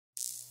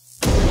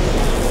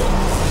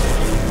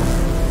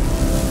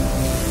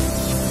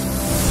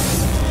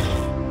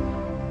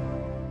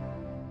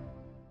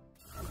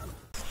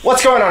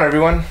What's going on,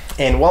 everyone,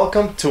 and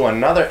welcome to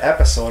another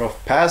episode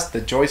of Pass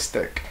the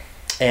Joystick.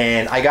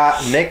 And I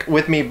got Nick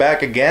with me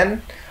back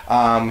again.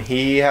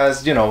 He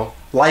has,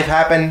 life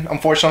happened,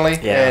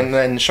 unfortunately,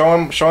 and show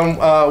him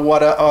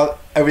what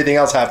everything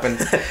else happened.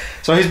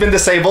 So he's been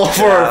disabled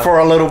for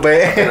a little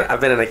bit.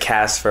 I've been in a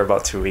cast for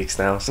about 2 weeks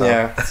now. So.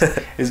 Yeah,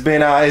 it's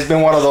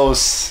been one of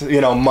those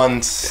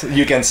months,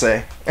 you can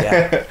say.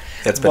 Yeah,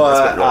 it's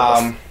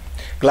been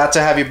glad to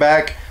have you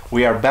back.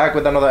 We are back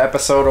with another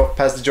episode of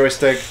Pass the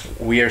Joystick.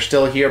 We are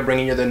still here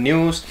bringing you the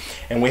news,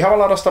 and we have a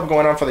lot of stuff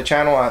going on for the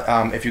channel.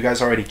 If you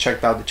guys already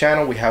checked out the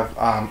channel, we have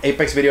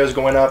Apex videos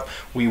going up.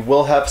 We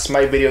will have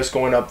Smite videos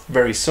going up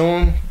very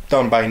soon,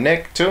 done by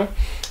Nick too,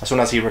 as soon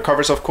as he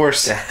recovers, of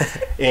course.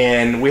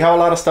 And we have a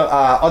lot of stuff,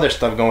 other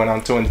stuff going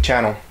on too in the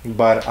channel.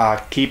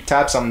 But keep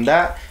tabs on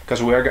that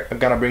because we are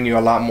gonna bring you a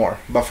lot more.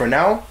 But for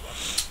now,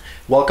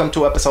 welcome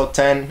to episode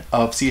 10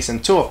 of season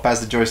 2 of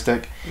Pass the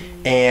Joystick,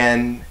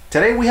 and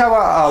today we have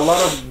a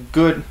lot of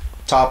good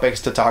topics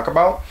to talk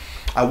about.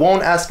 I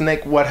won't ask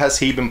Nick what has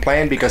he been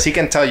playing because he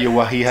can tell you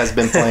what he has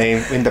been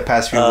playing in the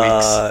past few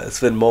weeks.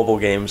 It's been mobile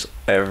games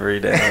every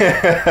day.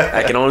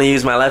 I can only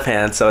use my left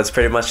hand, so it's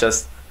pretty much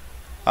just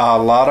a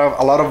lot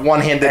of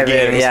one-handed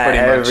games. Yeah, pretty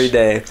much every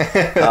day.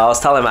 I was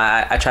telling him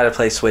I tried to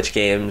play Switch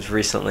games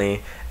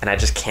recently, and I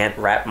just can't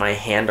wrap my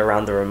hand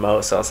around the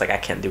remote. So it's like I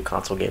can't do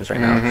console games right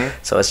now.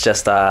 So it's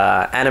just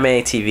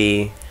anime,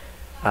 TV,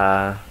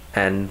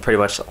 and pretty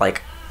much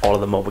like all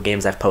of the mobile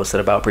games I've posted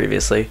about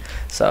previously.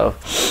 So,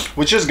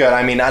 which is good.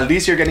 I mean, at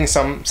least you're getting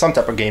some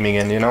type of gaming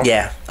in,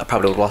 Yeah, I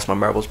probably would have lost my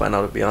marbles by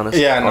now, to be honest.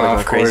 Yeah, no,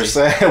 of course.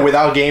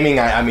 Without gaming,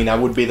 I mean, I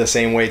would be the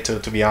same way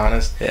to be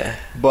honest. Yeah.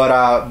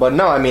 But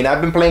no, I mean,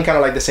 I've been playing kind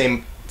of like the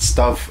same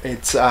stuff.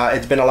 It's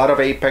been a lot of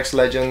Apex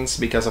Legends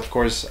because, of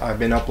course, I've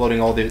been uploading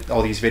all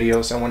these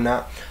videos and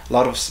whatnot. A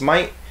lot of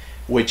Smite,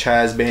 which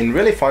has been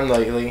really fun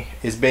lately.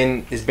 It's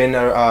been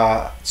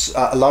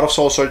a lot of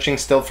soul searching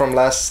still from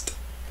last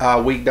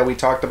week that we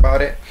talked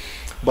about it,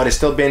 but it's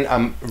still been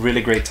a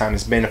really great time.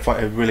 It's been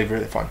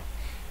really fun.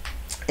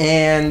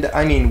 And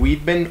I mean,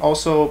 we've been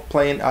also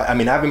playing, I've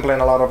been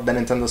playing a lot of the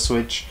Nintendo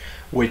Switch,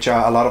 which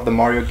a lot of the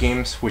Mario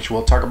games, which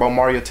we'll talk about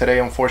Mario today,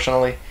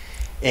 unfortunately,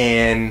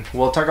 and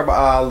we'll talk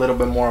about a little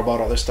bit more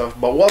about other stuff.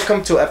 But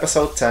welcome to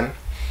episode 10,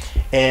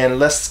 and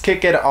let's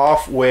kick it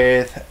off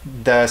with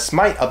the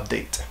Smite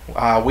update.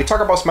 We talk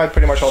about Smite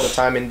pretty much all the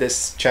time in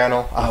this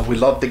channel. We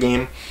love the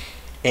game,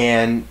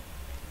 and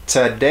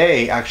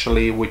today,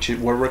 actually,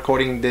 we're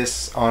recording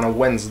this on a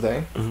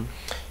Wednesday,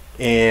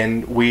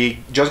 and we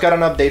just got an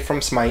update from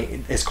Smite.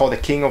 It's called the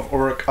King of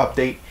Uruk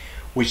update,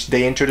 which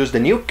they introduced the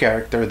new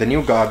character, the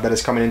new god that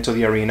is coming into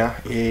the arena.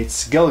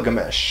 It's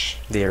Gilgamesh.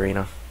 The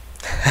arena.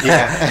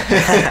 Yeah.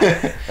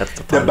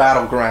 That's the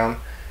battleground.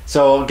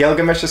 So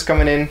Gilgamesh is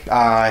coming in.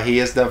 He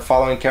is the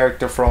following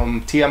character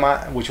from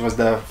Tiamat, which was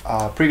the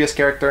previous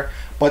character.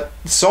 But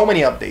so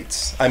many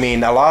updates. I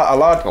mean, a lot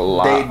of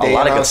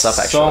good stuff.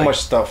 Actually, so much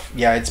stuff.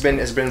 Yeah, it's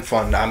been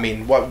fun. I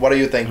mean, what do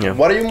you think? Yeah.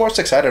 What are you most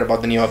excited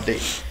about the new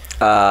update?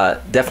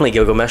 Definitely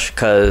Gilgamesh,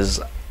 because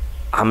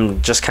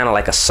I'm just kind of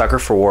like a sucker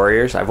for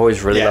warriors. I've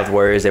always really loved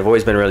warriors. They've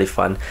always been really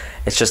fun.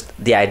 It's just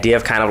the idea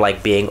of kind of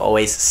like being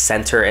always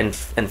center in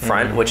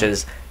front, which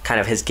is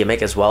kind of his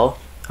gimmick as well.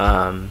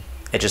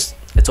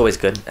 It's always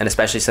good, and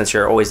especially since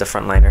you're always the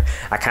frontliner,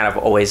 I kind of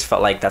always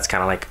felt like that's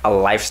kind of like a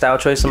lifestyle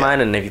choice of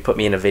mine. And if you put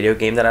me in a video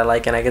game that I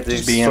like and I get to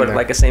do sort of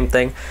like the same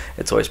thing,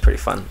 it's always pretty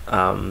fun.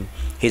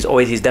 He's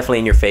definitely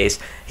in your face.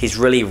 He's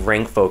really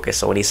ring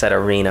focused. So when he said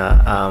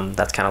arena,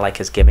 that's kind of like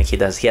his gimmick. He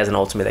has an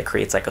ultimate that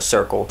creates like a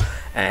circle,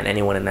 and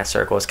anyone in that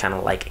circle is kind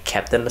of like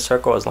kept in the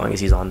circle as long as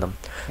he's on them.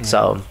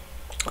 So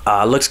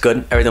looks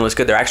good. Everything looks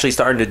good. They're actually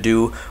starting to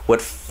do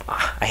what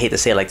I hate to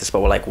say it like this,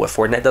 but what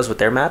Fortnite does with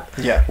their map.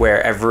 Yeah.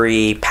 Where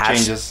every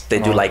patch they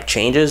do like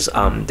changes.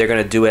 They're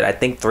gonna do it, I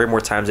think, 3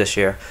 more times this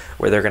year,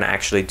 where they're gonna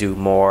actually do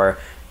more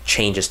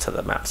changes to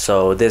the map.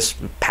 So this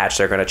patch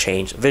they're gonna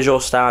change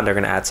visual style, and they're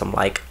gonna add some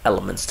like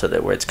elements to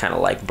it where it's kind of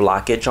like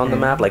blockage on the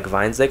map, like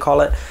vines they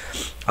call it.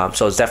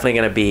 So it's definitely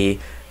gonna be,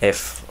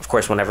 of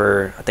course,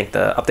 whenever I think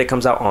the update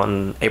comes out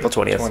on April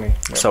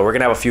 20th. So we're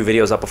gonna have a few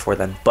videos up before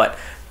then. But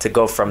to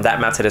go from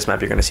that map to this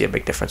map, you're gonna see a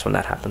big difference when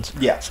that happens.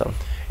 Yeah. So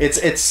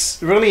it's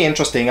really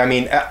interesting. I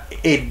mean,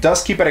 it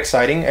does keep it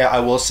exciting. I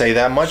will say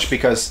that much,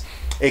 because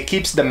it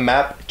keeps the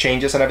map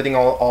changes and everything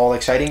all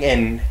exciting,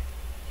 and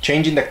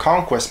changing the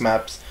conquest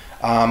maps,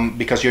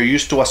 because you're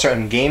used to a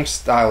certain game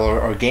style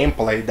or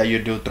gameplay that you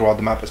do throughout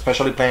the map,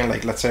 especially playing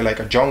like, let's say, like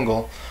a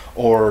jungle,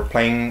 or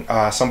playing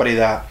somebody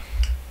that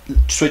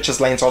switches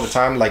lanes all the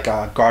time, like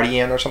a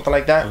guardian or something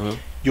like that.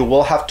 You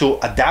will have to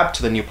adapt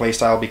to the new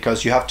playstyle,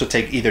 because you have to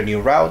take either new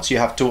routes, you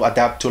have to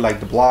adapt to like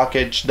the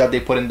blockage that they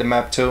put in the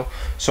map too.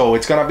 So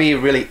it's gonna be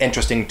really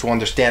interesting to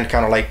understand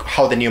kind of like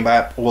how the new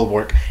map will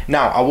work.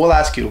 Now I will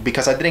ask you,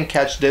 because I didn't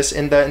catch this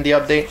in the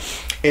update,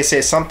 is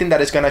it something that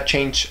is gonna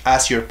change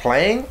as you're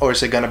playing, or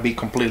is it gonna be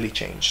completely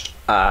changed?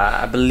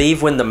 I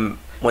believe when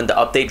when the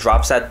update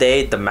drops that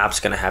day, the map's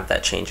gonna have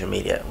that change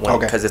immediate.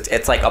 Because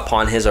it's like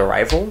upon his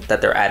arrival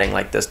that they're adding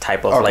like this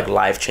type of like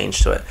live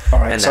change to it.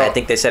 And so, I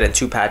think they said in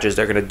 2 patches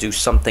they're gonna do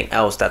something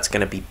else that's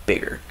gonna be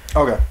bigger.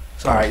 Okay.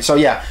 So, all right. So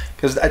yeah,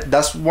 because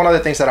that's one of the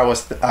things that I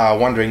was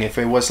wondering if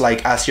it was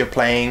like as you're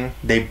playing,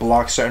 they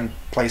block certain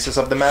places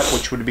of the map,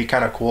 which would be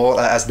kind of cool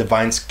as the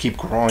vines keep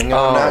growing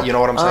and that. You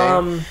know what I'm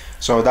saying?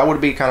 So that would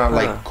be kind of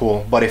like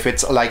cool. But if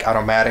it's like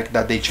automatic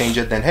that they change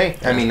it, then hey,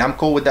 I mean, I'm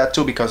cool with that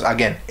too, because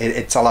again,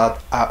 it's a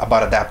lot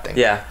about adapting.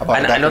 Yeah,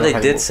 I know they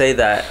did say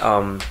that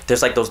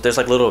there's like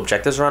little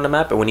objectives around the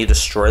map, and when you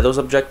destroy those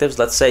objectives,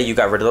 let's say you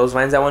got rid of those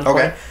vines at one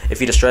point,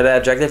 if you destroy that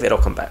objective, it'll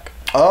come back.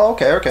 Oh,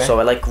 okay. So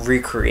it like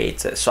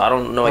recreates it. So I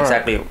don't know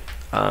exactly.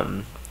 I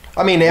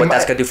mean, what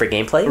that's gonna do for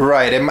gameplay.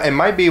 Right. It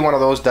might be one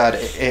of those that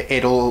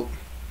it'll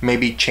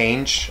maybe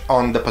change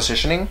on the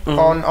positioning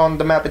on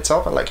the map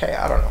itself, and like, hey,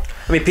 I don't know.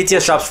 I mean,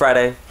 PTS drops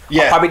Friday.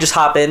 Yeah. I'll probably just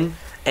hop in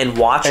and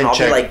watch, and I'll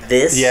be like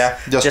this. Yeah,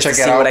 just check to it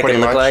see out what I can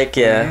look like.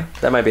 Yeah,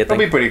 that might be a thing.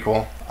 That'll be pretty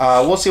cool.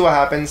 We'll see what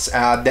happens.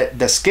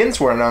 The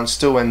skins were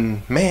announced too,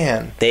 and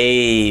man,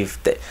 I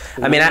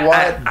mean,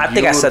 I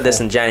think I said this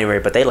in January,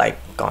 but they like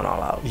gone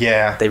all out.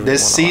 Yeah,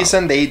 this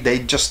season they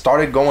just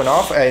started going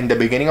off in the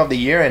beginning of the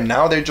year, and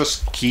now they're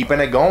just keeping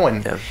it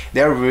going. Yeah.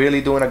 They're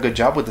really doing a good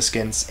job with the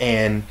skins.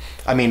 And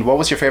I mean, what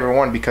was your favorite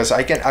one? Because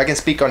I can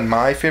speak on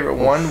my favorite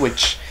one,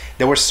 which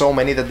there were so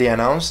many that they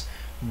announced,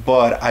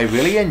 but I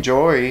really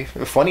enjoy.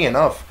 Funny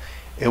enough,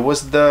 it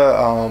was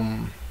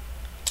the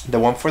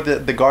one for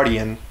the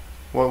Guardian.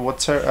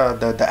 What's her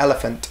the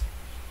elephant?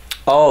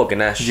 Oh,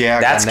 Ganesh. Yeah,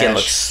 that Ganesh. skin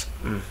looks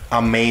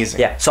amazing.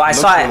 Yeah, so I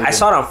saw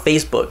it on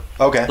Facebook.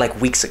 Okay. Like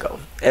weeks ago.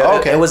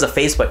 It was a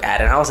Facebook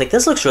ad, and I was like,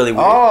 this looks really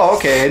weird. Oh,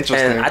 okay,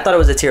 interesting. And I thought it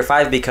was a tier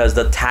 5 because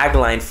the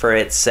tagline for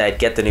it said,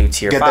 "Get the new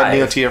tier 5." Get the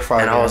new tier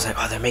 5. And I was like,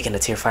 oh, they're making a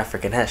tier 5 for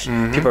Ganesh.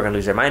 People are gonna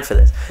lose their mind for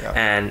this. Yeah.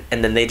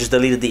 And then they just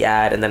deleted the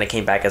ad, and then it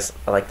came back as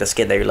like the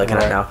skin that you're looking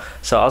at now.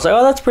 So I was like,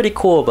 oh, that's pretty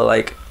cool, but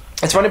like.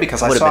 It's funny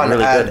because I saw an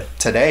ad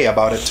today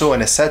about it too,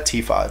 and it said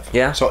T5.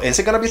 Yeah. So is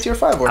it gonna be tier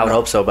 5 or I would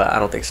hope so, but I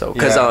don't think so.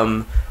 Because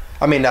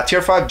I mean, that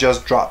tier 5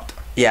 just dropped.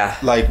 Yeah.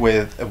 Like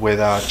with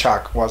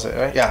Chalk, was it,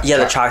 right? Yeah. Yeah,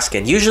 the Chalk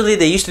skin. Usually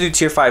they used to do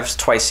tier 5s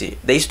twice a year.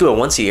 They used to do it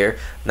once a year.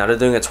 Now they're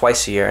doing it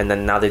twice a year, and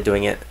then now they're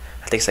doing it,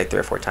 I think it's like 3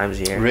 or 4 times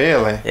a year.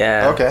 Really?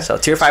 Yeah. Okay. So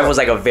tier 5 was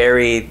like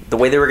the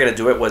way they were gonna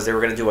do it was they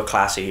were gonna do a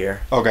class a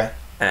year. Okay.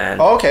 And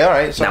okay, all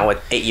right. So now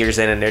with 8 years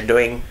in, and they're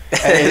doing.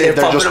 they're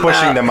just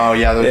pushing them out.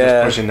 Yeah,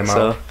 they're just pushing them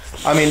out. So.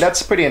 I mean,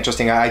 that's pretty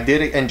interesting. I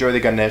did enjoy the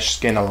Ganesh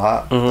skin a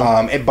lot.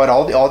 But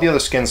all the other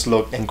skins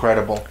look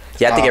incredible.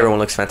 Yeah, I think everyone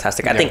looks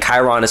fantastic. I think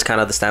Chiron is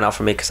kind of the standout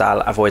for me because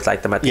I've always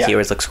liked them at the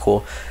keywords. Looks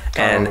cool.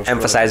 And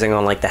emphasizing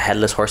on like the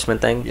headless horseman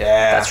thing.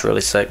 Yeah. That's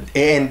really sick.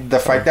 And the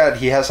fact that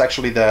he has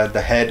actually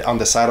the head on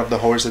the side of the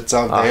horse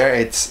itself there,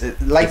 it's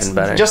like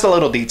just the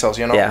little details,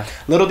 you know? Yeah.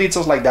 Little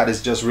details like that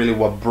is just really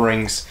what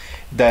brings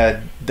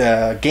the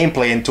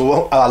gameplay into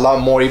a lot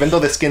more, even though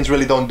the skins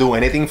really don't do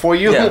anything for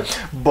you,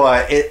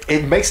 but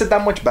it makes it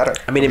that much better.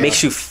 I mean, it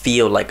makes you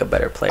feel like a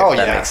better player.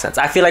 That makes sense.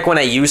 I feel like when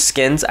I use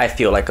skins, I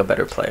feel like a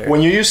better player.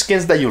 When you use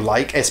skins that you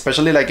like,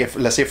 especially like if,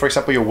 let's say for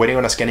example, you're waiting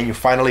on a skin and you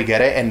finally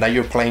get it, and now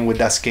you're playing with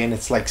that skin,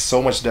 it's like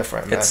so much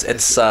different, man.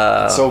 It's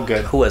so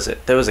good. Who was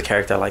it? There was a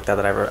character like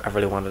that I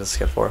really wanted a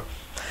skin for.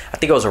 I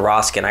think it was a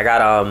raw skin. I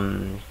got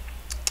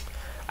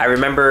I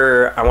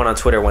remember I went on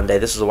Twitter one day,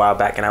 this was a while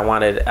back, and I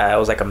wanted, it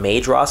was like a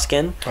mage raw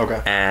skin.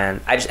 Okay.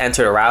 And I just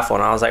entered a raffle,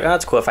 and I was like, oh,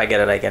 that's cool. If I get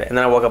it, I get it. And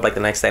then I woke up like the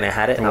next day and I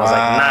had it, and I was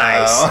like,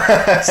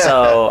 nice.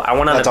 So I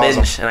went on a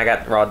binge, and I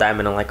got raw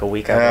diamond in like a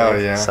week.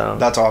 Hell yeah. So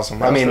that's awesome.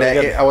 That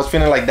really I was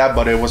feeling like that,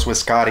 but it was with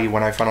Scotty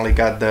when I finally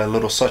got the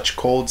little Such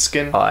Cold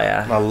skin. Oh,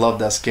 yeah. I love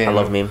that skin. I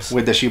love memes.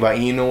 With the Shiba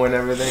Inu and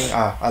everything.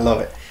 I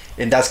love it.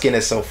 And that skin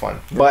is so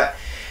fun. But...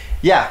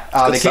 yeah,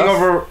 the King of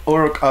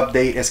Uruk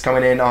update is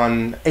coming in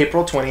on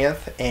April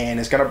 20th, and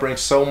it's going to bring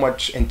so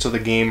much into the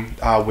game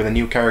with a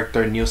new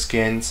character, new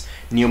skins,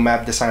 new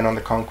map design on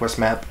the Conquest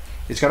map.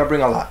 It's going to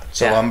bring a lot,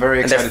 so I'm very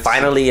excited. And they're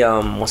finally,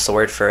 what's the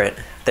word for it?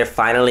 They're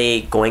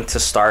finally going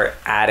to start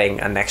adding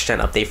a next-gen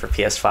update for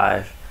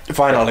PS5.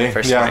 Finally,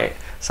 right?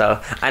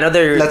 So I know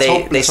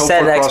they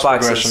said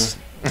Xbox is...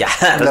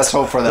 Yeah, let's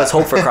hope for that. Let's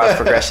hope for cross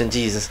progression.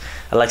 Jesus,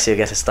 Alexia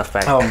gets his stuff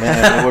back. Oh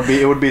man,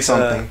 it would be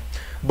something.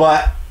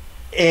 But...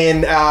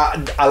 and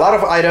a lot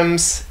of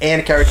items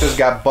and characters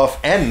got buffed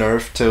and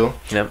nerfed too,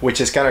 which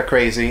is kind of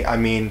crazy. I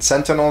mean,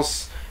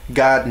 Sentinels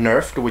got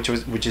nerfed,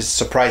 which is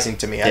surprising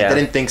to me. I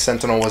didn't think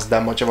Sentinel was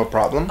that much of a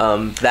problem.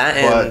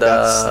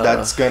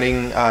 That's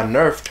getting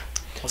nerfed.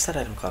 What's that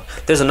item called?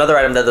 There's another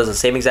item that does the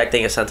same exact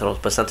thing as Sentinels,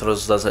 but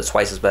Sentinels does it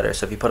twice as better.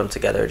 So if you put them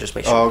together, it just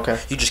makes sure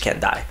you just can't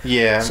die.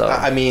 Yeah. So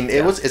I mean,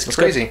 it's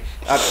crazy.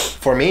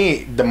 For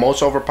me, the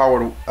most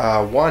overpowered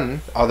one,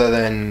 other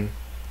than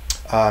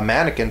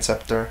Mannequin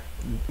Scepter,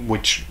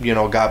 which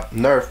got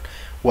nerfed,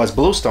 was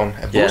Bluestone,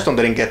 and Bluestone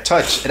didn't get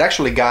touched. It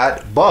actually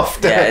got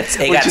buffed. Yeah,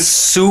 it got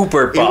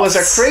super buffed. It was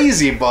a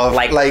crazy buff,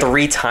 like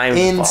 3 times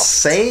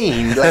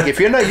insane. Like if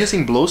you're not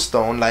using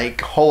Bluestone,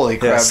 like holy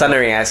crap. Yeah,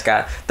 Sundering Ice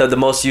got the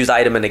most used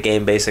item in the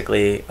game.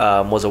 Basically,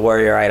 was a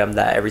warrior item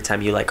that every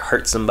time you like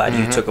hurt somebody,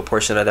 you took a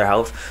portion of their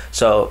health.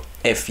 So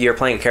if you're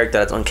playing a character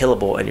that's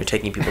unkillable and you're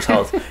taking people's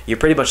health, you're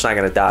pretty much not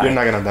gonna die. You're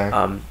not gonna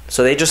die.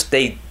 So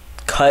they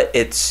cut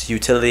its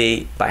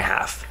utility by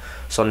half.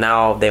 So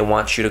now they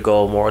want you to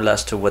go more or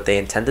less to what they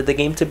intended the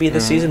game to be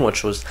this season,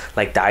 which was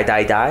like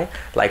die.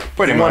 Like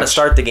you want to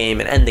start the game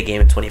and end the game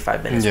in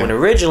 25 minutes. When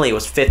originally it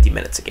was 50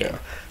 minutes a game. Yeah.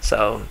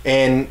 So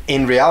and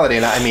in reality,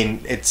 I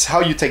mean, it's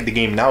how you take the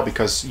game now,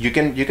 because you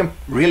can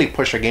really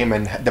push a game,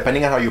 and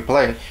depending on how you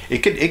play, it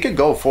could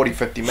go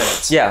 40-50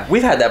 minutes. Yeah,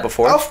 we've had that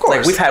before. Of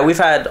course, like we've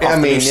had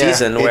off the new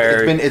season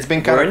where it's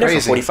been kind of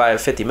crazy. For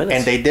 45-50 minutes.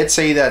 And they did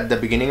say that the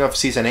beginning of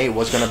season 8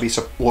 was gonna be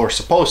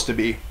supposed to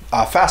be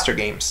faster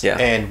games. Yeah,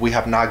 and we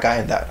have not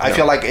gotten that. I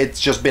feel like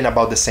it's just been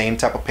about the same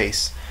type of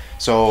pace.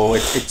 So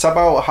it's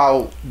about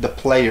how the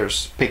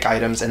players pick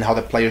items and how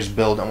the players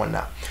build and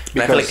whatnot.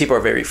 Because I feel like people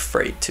are very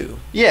afraid too.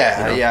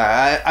 Yeah, you know?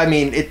 Yeah. I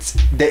mean,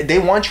 they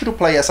want you to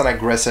play as an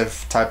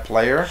aggressive type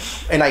player,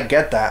 and I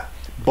get that.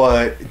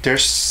 But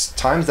there's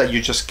times that you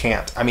just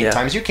can't. I mean,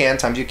 times you can,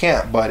 times you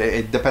can't. But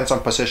it depends on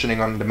positioning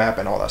on the map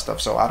and all that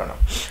stuff. So I don't know.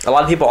 A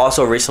lot of people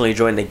also recently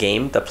joined the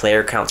game. The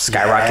player count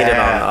skyrocketed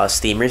on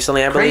Steam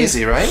recently, I believe.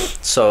 Crazy, right?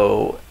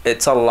 So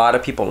it's a lot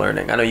of people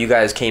learning. I know you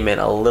guys came in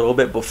a little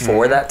bit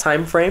before that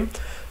time frame.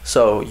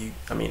 So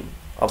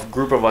a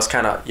group of us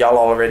y'all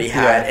already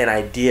had an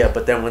idea,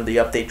 but then when the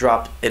update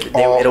dropped, it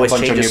always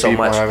changes so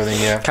much.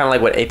 Kind of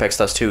like what Apex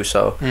does too.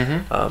 So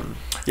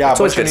it's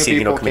always good to see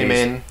people came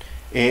in.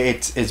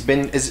 It's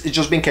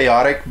just been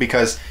chaotic,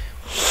 because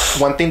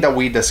one thing that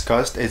we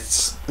discussed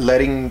is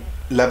letting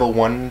level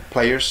 1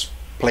 players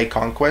play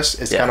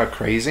Conquest is kind of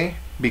crazy,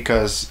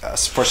 because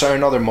for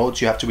certain other modes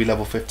you have to be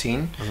level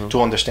 15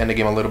 to understand the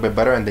game a little bit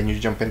better, and then you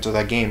jump into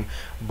that game.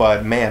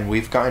 But man,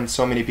 we've gotten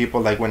so many people,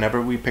 like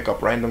whenever we pick up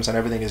randoms and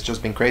everything, it's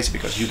just been crazy,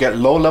 because you get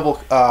low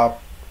level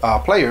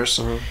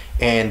players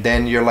and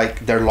then you're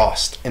like, they're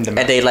lost in the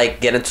map. And they like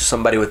get into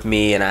somebody with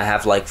me, and I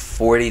have like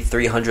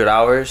 4,300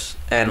 hours,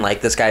 and like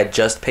this guy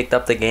just picked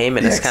up the game,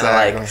 and it's kind of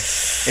like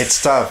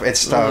it's tough.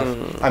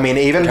 I mean,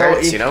 even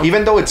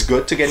though it's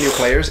good to get new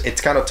players,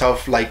 it's kind of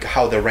tough, like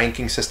how the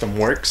ranking system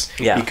works,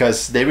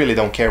 because they really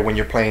don't care when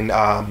you're playing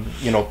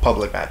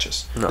public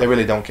matches. They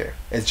really don't care.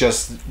 It's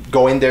just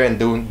go in there and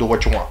do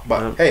what you want.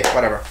 But hey,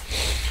 whatever,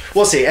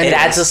 we'll see. Anyways, it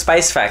adds a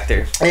spice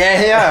factor.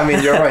 I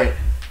mean, you're right.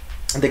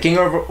 The King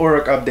of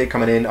Uruk update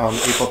coming in on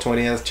April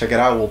 20th. Check it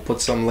out. We'll put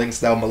some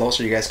links down below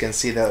so you guys can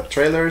see the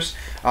trailers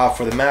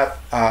for the map,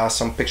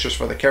 some pictures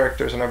for the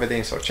characters and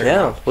everything. So check it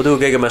out. We'll do a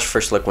Gigamesh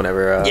first look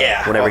whenever he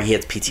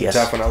hits PTS.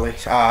 Definitely.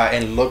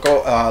 And look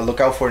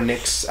out for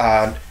Nick's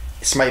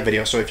Smite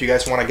video. So if you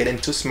guys want to get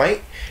into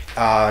Smite,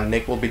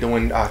 Nick will be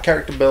doing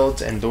character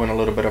builds and doing a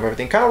little bit of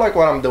everything, kind of like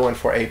what I'm doing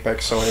for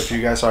Apex. So if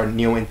you guys are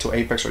new into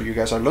Apex, or you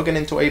guys are looking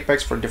into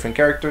Apex for different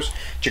characters,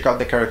 check out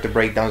the character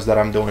breakdowns that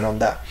I'm doing on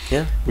that.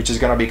 Which is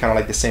gonna be kind of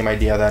like the same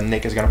idea that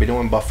Nick is gonna be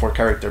doing, but for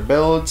character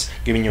builds,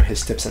 giving you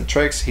his tips and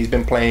tricks. He's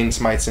been playing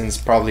Smite since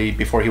probably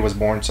before he was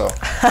born, so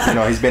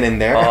he's been in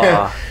there.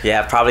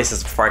 Probably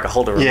since before I could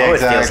hold a remote.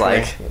 Exactly. It feels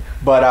like.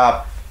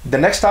 But the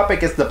next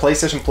topic is the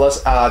PlayStation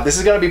Plus. This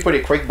is gonna be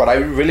pretty quick, but I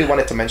really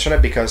wanted to mention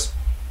it because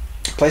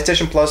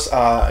PlayStation Plus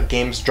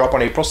games drop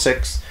on April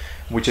 6th,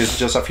 which is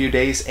just a few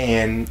days,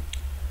 and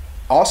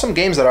awesome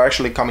games that are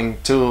actually coming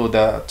to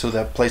the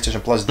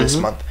PlayStation Plus this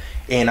month,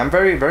 and I'm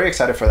very, very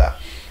excited for that.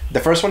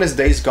 The first one is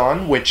Days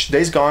Gone, which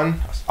Days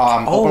Gone,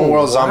 open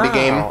world zombie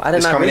game,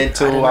 is coming it's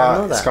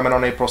coming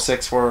on April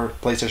 6th for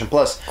PlayStation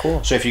Plus.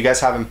 Cool. So if you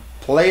guys haven't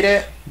played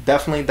it,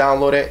 definitely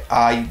download it.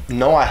 I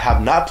know I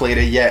have not played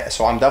it yet,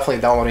 so I'm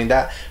definitely downloading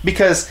that,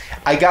 because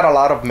I got a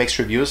lot of mixed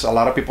reviews. A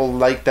lot of people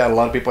liked that, a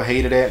lot of people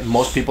hated it,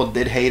 most people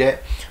did hate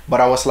it,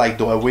 but I was like,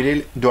 do I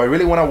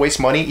really want to waste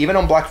money? Even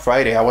on Black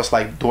Friday, I was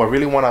like, do I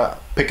really want to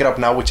pick it up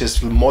now, which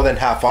is more than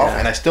half off,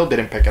 and I still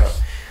didn't pick it up.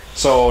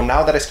 So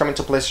now that it's coming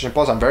to PlayStation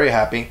Plus, I'm very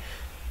happy.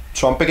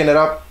 So I'm picking it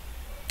up.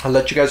 I'll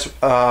let you guys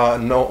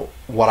know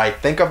what I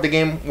think of the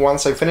game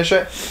once I finish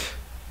it.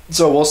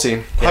 So we'll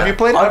see. Have you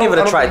played it? I'll give it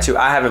a try too.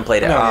 I haven't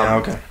played it.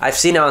 No, okay. I've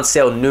seen it on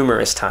sale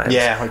numerous times.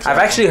 Yeah, exactly. I've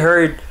actually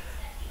heard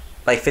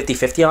like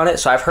 50-50 on it.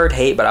 So I've heard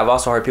hate, but I've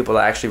also heard people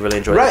that actually really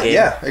enjoy the game.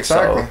 Yeah,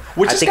 exactly. So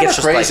which is kind of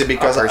crazy,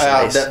 because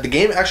the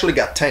game actually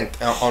got tanked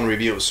on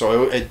reviews.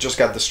 So it just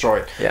got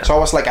destroyed. Yeah. So I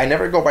was like, I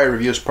never go by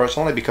reviews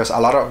personally, because a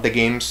lot of the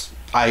games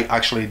I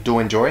actually do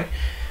enjoy.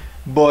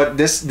 But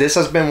this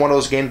has been one of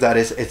those games that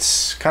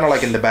it's kind of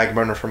like in the back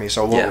burner for me.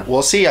 So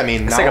we'll see. I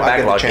mean, it's now like a I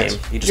get the backlog chance.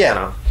 Game. You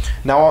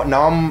just Now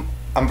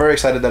I'm very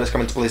excited that it's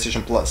coming to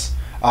PlayStation Plus.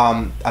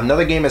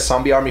 Another game is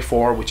Zombie Army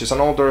 4, which is an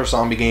older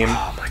zombie game.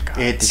 Oh my god!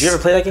 Did you ever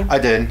play that game? I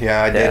did.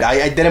 Yeah, I did.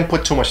 I didn't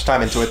put too much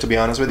time into it, to be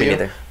honest with you.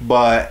 Neither.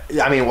 But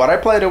I mean, what I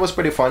played, it was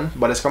pretty fun.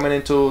 But it's coming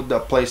into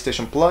the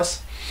PlayStation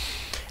Plus.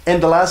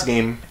 And the last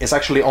game is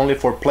actually only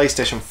for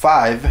PlayStation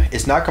 5.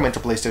 It's not coming to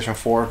PlayStation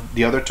 4.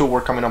 The other two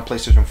were coming on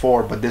PlayStation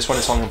 4, but this one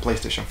is only on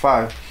PlayStation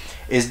 5.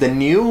 Is the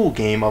new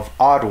game of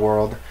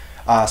Oddworld,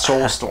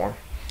 Soulstorm.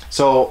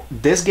 So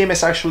this game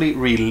is actually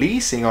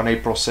releasing on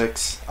April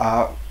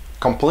 6th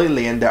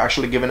completely, and they're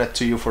actually giving it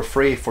to you for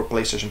free for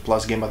PlayStation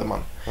Plus Game of the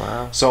Month.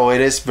 Wow. So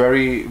it is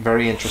very,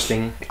 very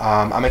interesting.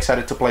 I'm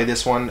excited to play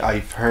this one.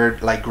 I've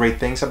heard like great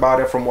things about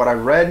it from what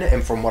I've read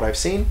and from what I've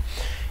seen.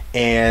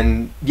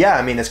 And yeah,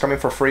 I mean, it's coming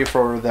for free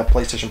for the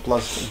PlayStation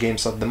Plus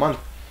Games of the Month.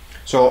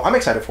 So I'm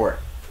excited for it.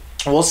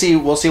 We'll see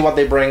what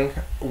they bring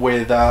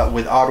with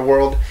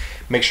Oddworld.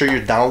 Make sure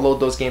you download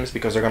those games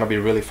because they're going to be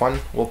really fun.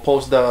 We'll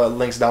post the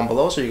links down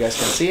below so you guys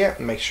can see it.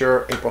 Make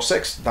sure April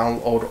 6th,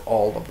 download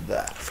all of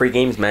that. Free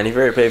games, man. If you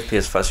already played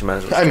PS Plus, you might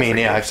as well. I mean,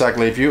 yeah,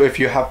 exactly. If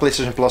you have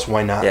PlayStation Plus,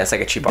 why not? Yeah, it's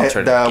like a cheap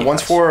alternative. The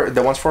ones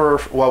for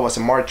what was it?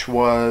 March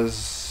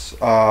was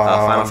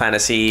Final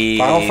Fantasy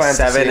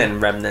 7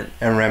 and Remnant.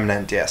 And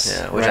Remnant, yes.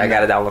 Yeah, which Remnant, I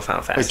got to download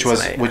Final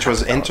Fantasy. Which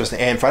was interesting.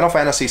 And Final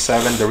Fantasy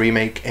 7, the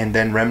remake, and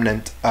then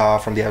Remnant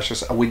from the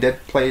Ashes. We did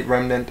play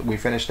Remnant. We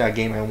finished that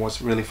game and it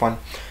was really fun.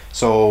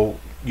 So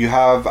you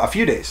have a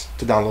few days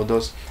to download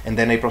those, and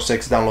then April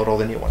 6th, download all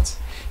the new ones.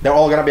 They're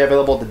all gonna be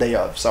available the day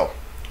of, so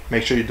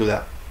make sure you do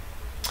that.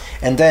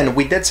 And then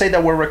we did say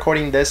that we're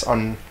recording this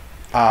on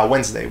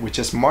Wednesday, which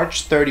is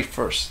March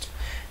 31st.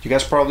 You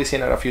guys probably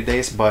seen it a few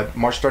days, but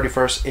March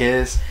 31st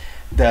is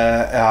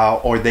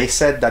or they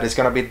said that it's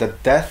gonna be the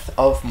death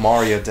of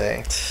Mario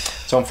Day.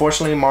 So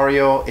unfortunately,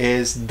 Mario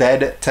is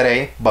dead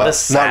today, but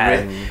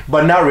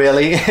not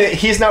really.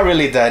 He's not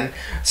really dead.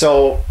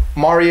 So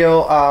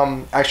Mario,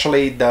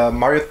 actually, the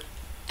Mario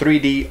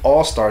 3D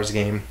All-Stars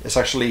game is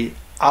actually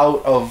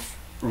out of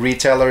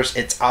retailers.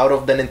 It's out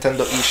of the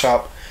Nintendo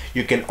eShop.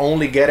 You can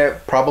only get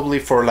it probably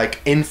for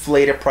like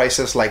inflated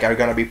prices, like are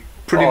gonna be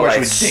pretty much like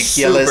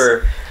ridiculous.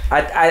 Super.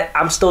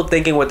 I'm still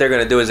thinking what they're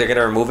gonna do is they're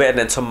gonna remove it, and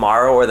then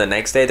tomorrow or the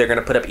next day they're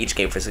gonna put up each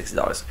game for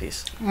 $60 a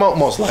piece.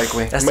 Most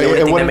likely. That's the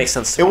only thing that makes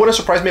sense. It wouldn't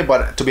surprise me,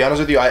 but to be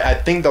honest with you, I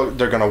think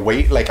they're gonna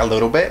wait like a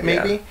little bit,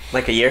 maybe. Yeah.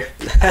 Like a year.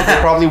 They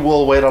probably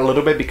will wait a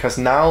little bit because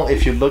now,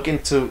 if you look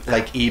into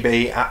like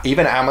eBay,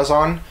 even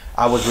Amazon,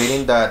 I was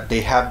reading that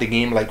they have the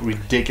game like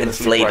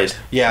ridiculously inflated. Priced.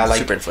 Yeah, like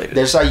super inflated.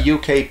 There's a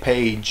UK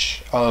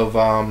page of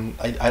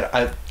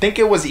I think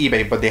it was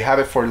eBay, but they have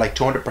it for like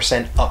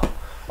 200% up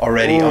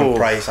already on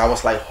price. I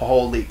was like,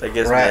 holy crap.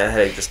 Gives me a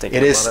headache just thinking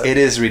about it. It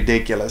is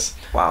ridiculous.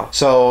 Wow.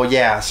 So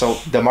yeah, so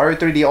the Mario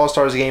 3D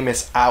All-Stars game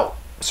is out.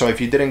 So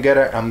if you didn't get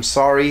it, I'm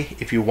sorry.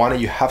 If you want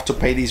it, you have to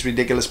pay these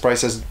ridiculous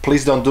prices.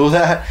 Please don't do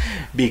that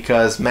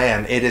because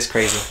man, it is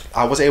crazy.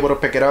 I was able to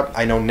pick it up.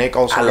 I know Nick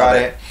also got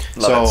it.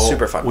 Love it.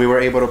 Super fun. We were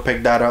able to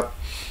pick that up.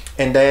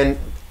 And then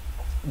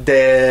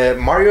the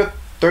Mario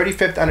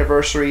 35th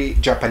anniversary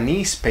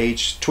Japanese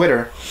page,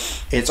 Twitter,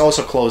 it's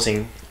also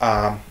closing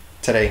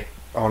today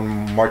on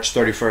March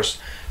 31st.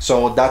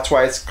 So that's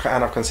why it's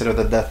kind of considered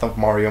the death of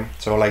Mario.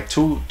 So like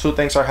two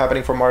things are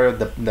happening for Mario.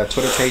 The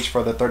Twitter page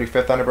for the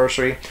 35th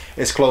anniversary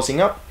is closing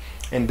up,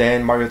 and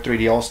then Mario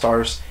 3D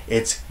All-Stars,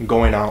 it's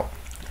going out.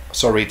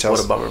 So retail.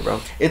 What a bummer,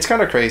 bro. It's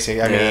kind of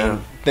crazy. I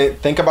mean,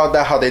 think about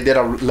that, how they did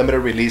a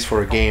limited release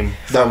for a game.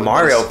 For a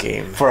Mario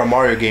game. For a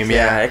Mario game,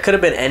 yeah. It could have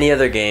been any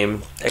other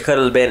game. It could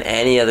have been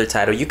any other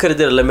title. You could have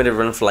did a limited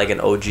run for like an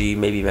OG,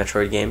 maybe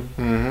Metroid game.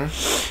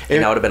 Mm-hmm.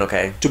 And that would have been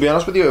okay. To be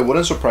honest with you, it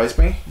wouldn't surprise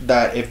me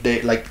that if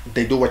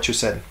they do what you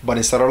said, but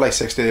instead of like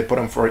 60, they put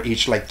them for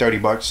each like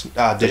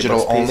 $30,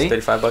 digital only.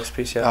 $35 a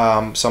piece,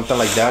 yeah. Something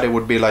like that. It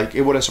would be like,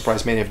 it wouldn't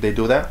surprise me if they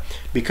do that,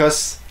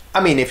 because I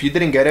mean, if you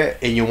didn't get it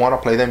and you want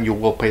to play them, you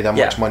will pay that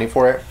much money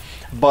for it.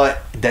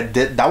 But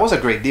that was a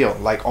great deal.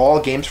 Like all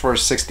games for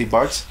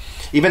 $60,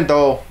 even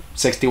though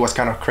 60 was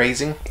kind of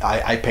crazy.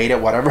 I paid it,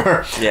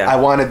 whatever. Yeah. I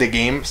wanted the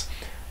games,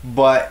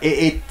 but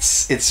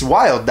it's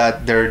wild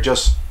that they're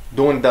just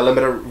doing the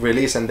limited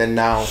release and then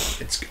now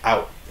it's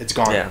out. It's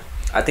gone. Yeah.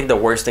 I think the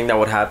worst thing that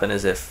would happen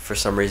is if for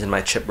some reason my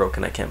chip broke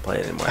and I can't play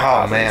it anymore.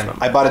 Oh man,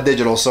 I bought it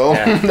digital, so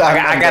yeah.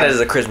 I got it as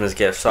a Christmas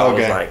gift, so I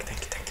was like,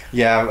 thank you.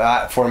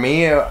 Yeah, for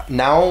me,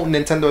 now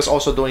Nintendo is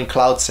also doing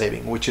cloud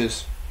saving, which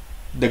is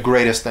the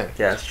greatest thing.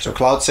 Yeah. So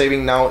cloud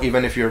saving now,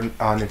 even if your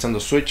Nintendo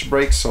Switch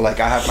breaks, so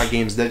like I have my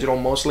games digital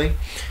mostly.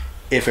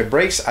 If it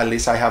breaks, at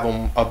least I have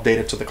them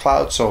updated to the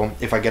cloud. So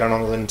if I get on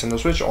another Nintendo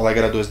Switch, all I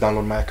gotta do is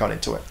download my account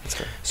into it. That's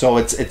great. So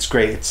it's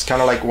great. It's kind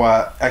of like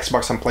what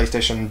Xbox and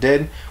PlayStation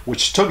did,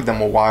 which took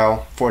them a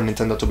while for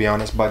Nintendo, to be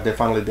honest, but they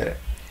finally did it.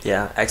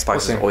 Yeah,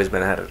 Xbox has always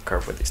been ahead of the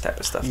curve with this type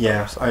of stuff.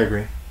 Yeah, so. I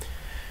agree.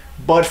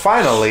 But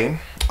finally,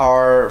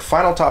 our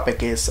final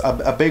topic is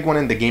a big one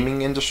in the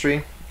gaming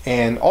industry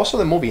and also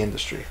the movie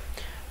industry.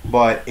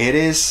 But it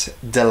is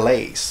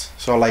delays.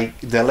 So like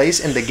delays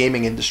in the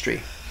gaming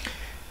industry.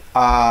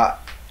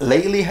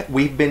 Lately,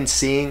 we've been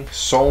seeing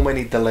so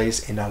many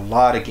delays in a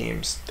lot of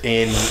games.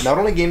 In not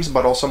only games,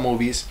 but also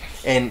movies.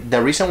 And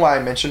the reason why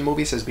I mention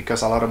movies is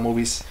because a lot of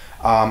movies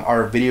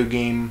are video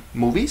game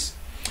movies.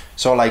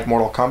 So like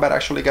Mortal Kombat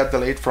actually got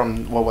delayed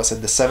from, what was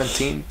it, the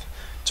 17th?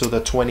 To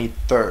the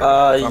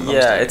 23rd.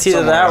 Yeah, it's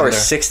either that or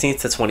 16th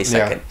to 22nd.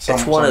 Yeah,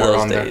 it's one of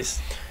those days.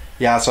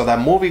 Yeah, so that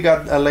movie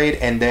got delayed,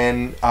 and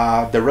then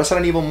the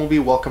Resident Evil movie,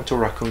 Welcome to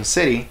Raccoon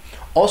City,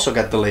 also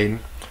got delayed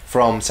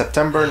from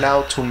September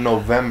now to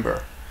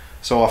November.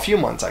 So a few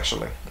months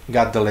actually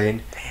got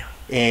delayed. Damn.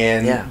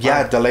 And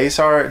wow. delays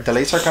are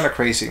kind of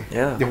crazy.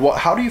 Yeah.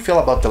 How do you feel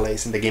about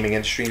delays in the gaming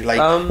industry?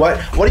 Like,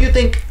 what do you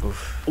think?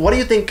 What do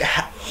you think?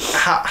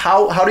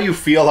 How do you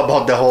feel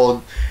about the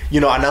whole,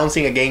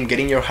 announcing a game,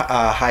 getting your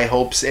high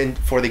hopes in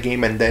for the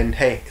game, and then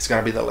hey, it's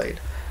gonna be delayed?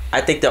 I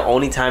think the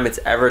only time it's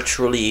ever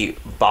truly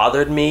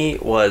bothered me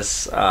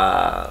was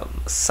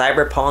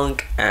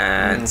Cyberpunk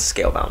and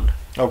Scalebound.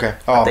 Okay.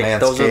 Oh man,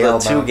 those are the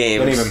two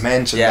games. Don't even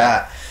mention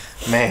that.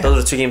 Man, those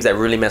are the two games that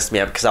really messed me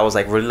up because I was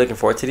like really looking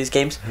forward to these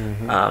games,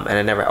 and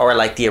I never. Or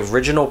like the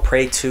original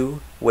Prey 2,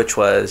 which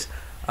was,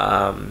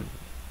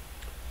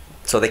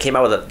 so they came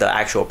out with the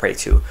actual Prey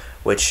 2,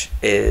 which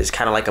is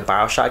kind of like a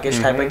Bioshock-ish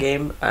type of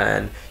game,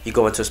 and you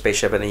go into a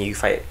spaceship and then you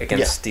fight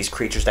against these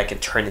creatures that can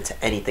turn into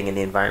anything in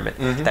the environment.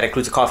 That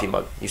includes a coffee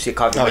mug. You see a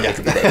coffee mug, it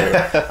could be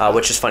there,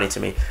 which is funny to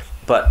me.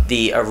 But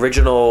the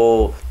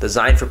original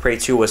design for Prey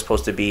 2 was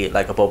supposed to be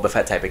like a Boba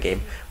Fett type of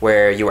game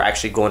where you were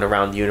actually going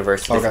around the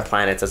universe to different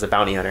planets as a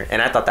bounty hunter.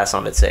 And I thought that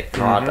sounded sick. A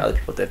lot of other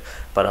people did.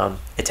 But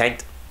it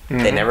tanked.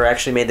 They never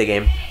actually made the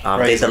game.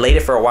 They delayed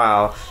it for a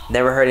while,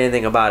 never heard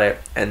anything about it,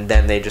 and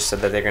then they just said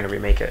that they're going to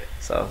remake it.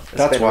 So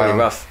that's been really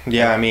rough.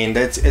 Yeah, I mean,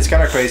 it's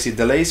kind of crazy.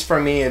 Delays for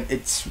me,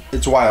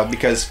 it's wild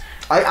because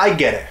I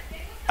get it.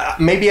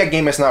 Maybe a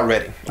game is not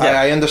ready. Yeah.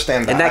 I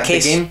understand that. In that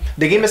case,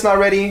 the game is not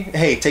ready.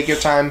 Hey, take your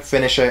time,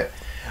 finish it.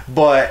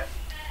 But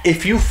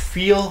if you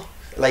feel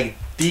like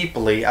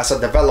deeply as a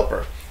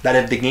developer that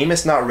if the game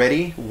is not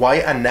ready, why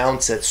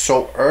announce it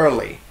so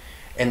early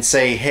and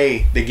say,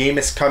 hey, the game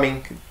is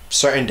coming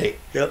certain date.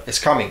 Yep. It's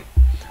coming.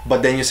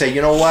 But then you say,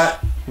 you know what?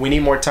 We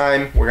need more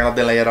time. We're going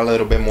to delay it a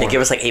little bit more. They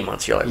give us like 8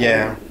 months. You're like,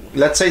 yeah.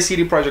 Let's say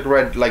CD Projekt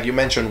Red, like you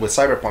mentioned with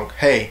Cyberpunk.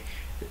 Hey,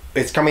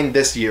 it's coming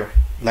this year.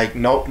 Like,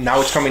 no,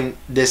 now it's coming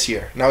this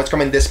year. Now it's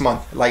coming this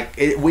month. Like,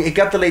 it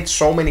got delayed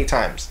so many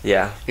times.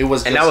 Yeah. It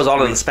was, and that was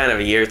all in the span of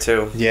a year,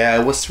 too. Yeah,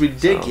 it was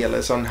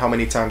ridiculous on how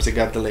many times it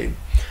got delayed.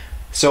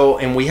 So,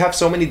 and we have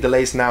so many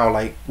delays now.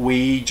 Like,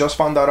 we just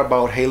found out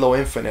about Halo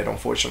Infinite,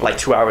 unfortunately. Like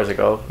 2 hours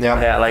ago.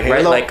 Yeah. Yeah, like,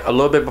 Halo, like a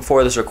little bit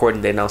before this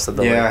recording, they announced the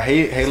delay. Yeah,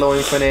 Halo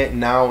Infinite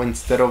now,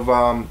 instead of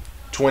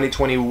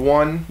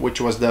 2021, which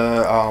was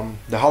the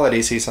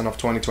holiday season of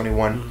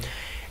 2021,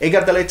 it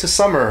got delayed to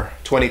summer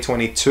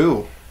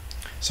 2022.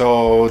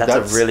 So that's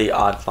a really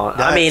odd launch.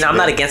 I mean, I'm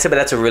not against it, but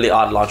that's a really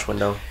odd launch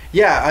window.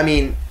 Yeah, I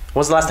mean,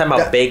 when's the last time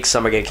a big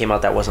summer game came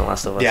out that wasn't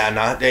Last of Us?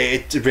 Yeah,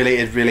 it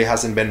really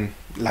hasn't been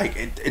like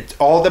it.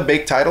 All the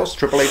big titles,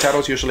 AAA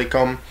titles, usually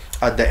come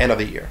at the end of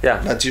the year. Yeah,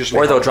 that's usually.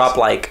 Or they'll drop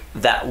like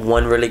that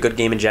one really good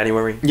game in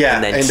January. Yeah,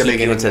 and then in the keep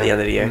beginning, you until the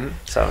end of the year.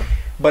 So.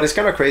 But it's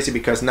kind of crazy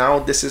because now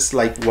this is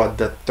like what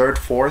the third,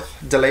 fourth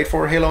delayed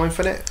for Halo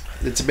Infinite.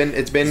 It's been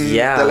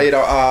delayed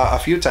a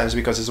few times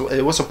because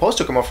it was supposed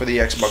to come out for the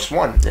Xbox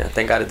One. Yeah,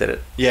 thank God it did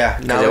it. Yeah,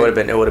 now it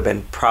would have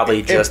been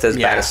probably just as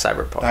bad as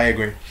Cyberpunk. I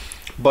agree,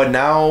 but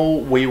now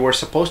we were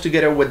supposed to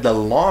get it with the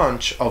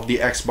launch of the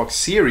Xbox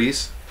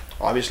Series.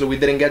 Obviously, we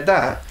didn't get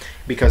that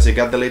because it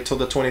got delayed till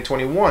the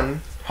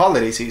 2021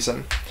 holiday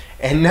season.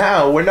 And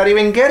now we're not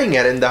even getting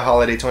it in the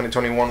holiday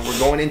 2021. We're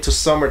going into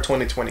summer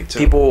 2022.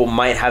 People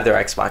might have their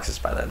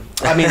Xboxes by then.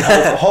 I mean,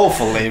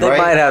 hopefully, they right?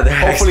 Might have their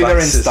hopefully Xboxes. They're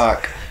in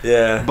stock.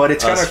 Yeah. But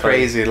it's kind of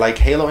crazy. Like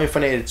Halo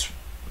Infinite, it's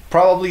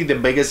probably the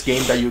biggest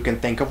game that you can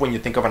think of when you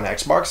think of an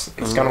Xbox.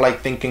 It's kind of like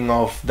thinking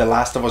of The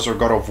Last of Us or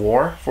God of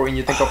War for when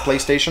you think of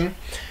PlayStation.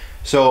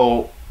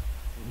 So,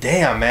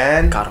 damn,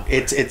 man,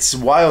 it's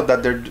wild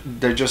that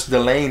they're just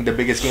delaying the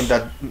biggest game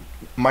that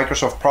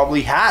Microsoft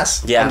probably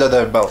has under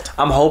their belt.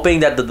 I'm hoping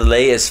that the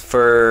delay is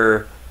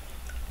for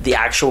the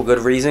actual good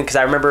reason, because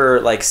I remember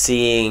like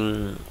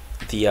seeing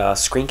the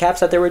screen caps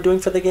that they were doing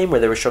for the game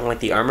where they were showing like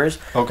the armors,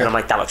 and I'm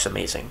like, that looks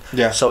amazing.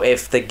 Yeah. So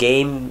if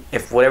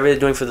whatever they're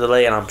doing for the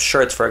delay, and I'm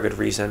sure it's for a good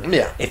reason,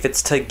 if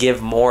it's to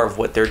give more of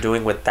what they're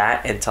doing with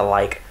that and to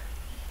like,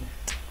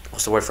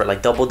 what's the word for it?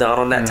 Like double down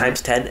on that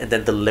times 10 and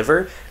then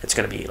deliver, it's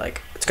gonna be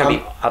like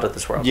be out of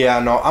this world. Yeah,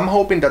 no, I'm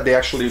hoping that they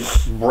actually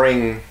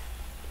bring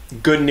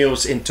good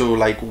news into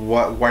like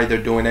why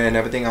they're doing it and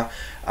everything.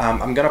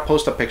 I'm gonna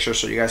post a picture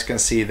so you guys can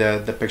see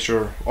the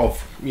picture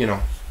of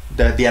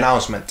the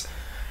announcement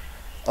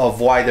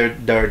of why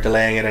they're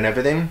delaying it and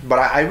everything. But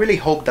I really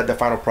hope that the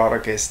final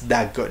product is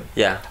that good.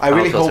 Yeah, I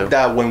really hope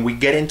that when we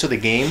get into the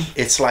game,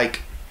 it's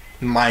like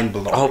mind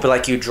blowing. I hope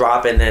like you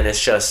drop and then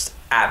it's just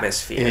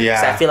atmosphere.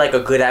 Yeah, I feel like a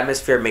good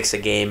atmosphere makes a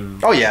game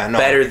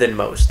better than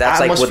most.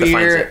 That's atmosphere, like what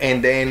defines it.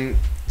 And then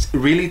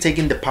really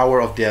taking the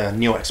power of the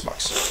new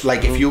Xbox.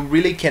 Like if you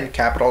really can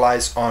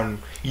capitalize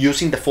on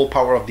using the full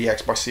power of the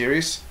Xbox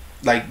Series,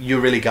 like you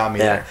really got me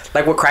there.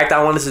 Like what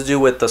Crackdown wanted to do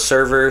with the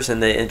servers,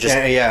 and they just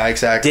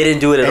exactly didn't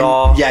do it at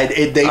all. Yeah,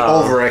 they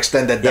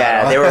overextended that.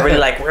 Yeah, they were really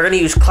like, we're gonna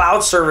use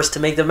cloud servers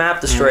to make the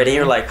map destroyed, and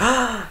you're like,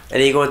 and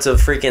then you go into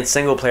freaking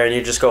single player and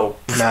you just go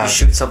you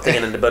shoot something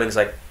and then the building's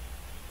like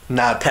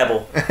not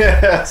pebble.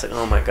 It's like,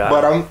 oh my god.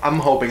 But I'm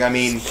hoping. I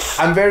mean,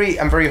 I'm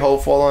very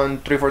hopeful on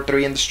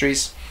 343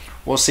 Industries.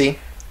 we'll see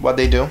what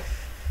they do.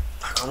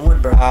 Knock on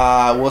wood, bro.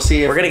 We'll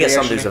see if we're gonna get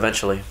some actually, news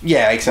eventually.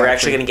 Yeah, exactly. We're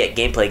actually gonna get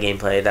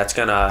gameplay. That's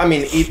gonna. I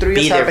mean, E3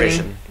 be is their happening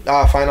vision.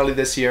 Finally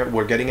this year.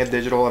 We're getting a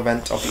digital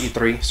event of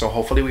E3, so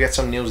hopefully we get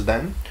some news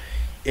then,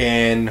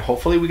 and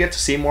hopefully we get to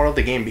see more of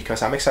the game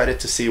because I'm excited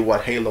to see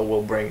what Halo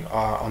will bring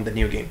on the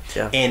new game.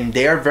 Yeah. And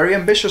they are very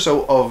ambitious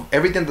of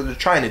everything that they're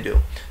trying to do.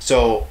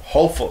 So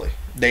hopefully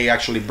they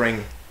actually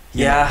bring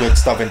good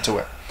stuff into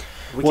it.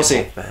 We'll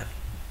see. Hope, man.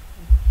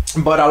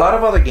 But a lot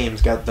of other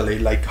games got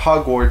delayed, like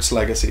Hogwarts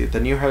Legacy,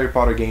 the new Harry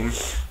Potter game,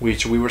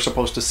 which we were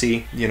supposed to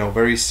see,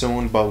 very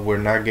soon, but we're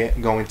not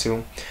going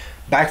to.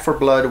 Back 4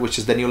 Blood, which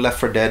is the new Left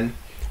 4 Dead,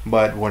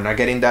 but we're not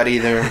getting that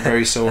either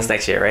very soon. That's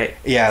next year, right?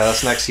 Yeah,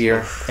 that's next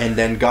year. And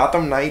then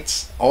Gotham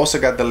Knights also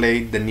got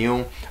delayed, the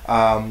new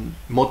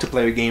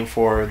multiplayer game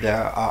for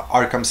the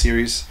Arkham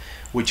series,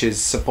 which is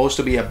supposed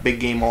to be a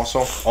big game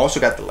also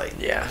got delayed.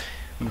 Yeah.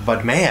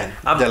 But man,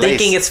 I'm delays.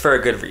 thinking it's for a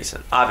good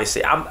reason.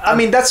 Obviously, I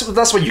mean, that's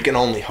what you can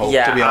only hope.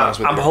 Yeah, to be honest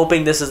with you, I'm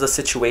hoping this is the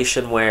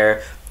situation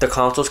where the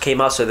consoles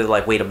came out, so they're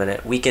like, wait a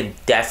minute, we can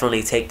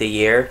definitely take the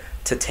year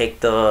to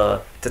take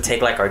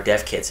like our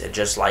dev kits and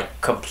just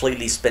like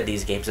completely spin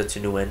these games into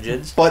new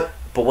engines. But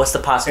what's the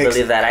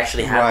possibility of that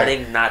actually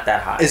happening? Right. Not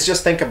that high. It's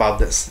just think about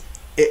this.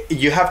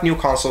 You have new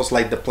consoles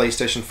like the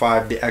PlayStation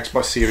 5, the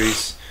Xbox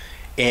Series,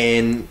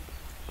 and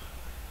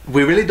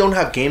we really don't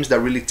have games that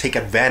really take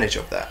advantage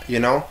of that.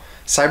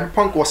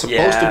 Cyberpunk was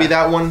supposed to be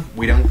that one.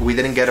 We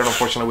didn't get it,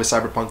 unfortunately, with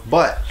Cyberpunk.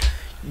 But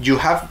you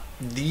have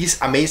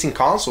these amazing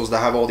consoles that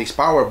have all this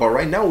power, but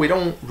right now we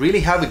don't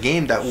really have a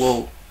game that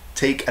will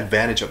take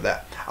advantage of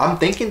that. I'm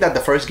thinking that the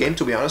first game,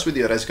 to be honest with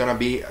you, that is going to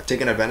be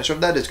taking advantage of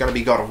that is going to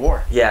be God of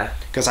War. Yeah.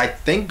 Because I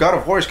think God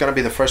of War is going to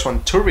be the first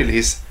one to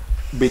release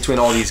between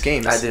all these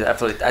games. I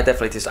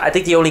definitely do. I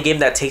think the only game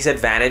that takes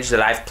advantage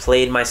that I've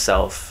played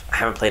myself, I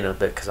haven't played in a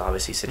bit because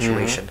obviously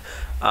situation,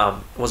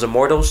 was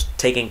Immortals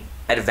taking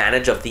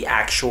advantage of the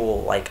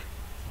actual like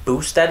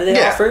boost that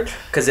they offered,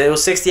 because it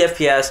was 60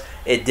 FPS.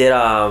 It did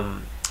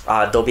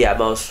Dolby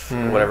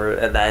Atmos, whatever,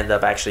 and that ended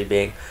up actually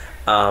being,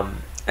 and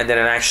then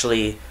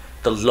actually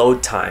the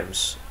load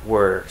times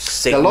were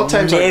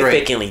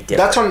significantly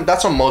different.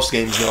 That's on most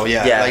games though.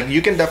 Yeah, like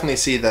you can definitely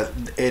see that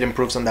it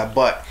improves on that,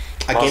 but.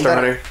 Monster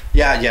Hunter.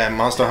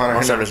 Monster Hunter.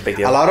 Monster Hunter's a big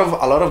deal. A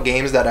lot of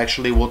games that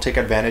actually will take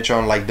advantage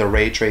on like the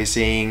ray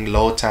tracing,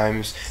 load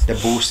times, the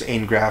boost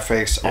in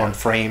graphics, on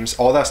frames,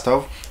 all that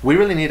stuff. We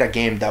really need a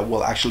game that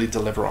will actually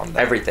deliver on that.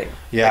 Everything.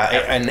 Yeah,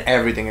 and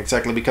everything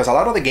exactly, because a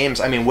lot of the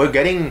games. I mean, we're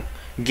getting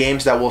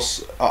games that will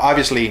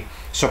obviously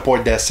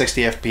support the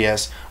 60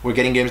 FPS. We're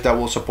getting games that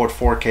will support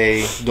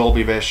 4K,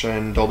 Dolby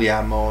Vision, Dolby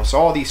Atmos,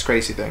 all these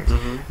crazy things.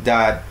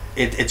 That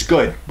it's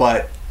good,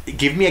 but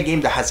give me a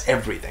game that has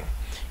everything.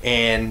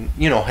 And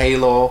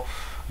Halo,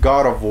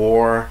 God of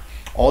War,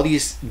 all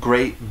these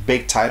great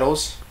big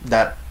titles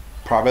that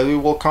probably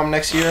will come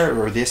next year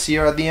or this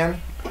year at the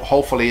end.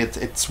 Hopefully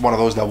it's one of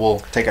those that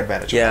will take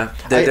advantage of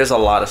it. There's a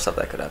lot of stuff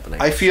that could happen.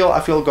 I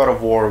feel God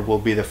of War will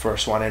be the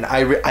first one, and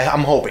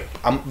I'm hoping,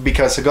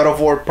 because God of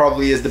War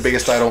probably is the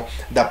biggest title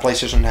that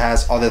PlayStation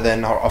has, other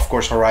than of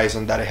course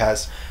Horizon that it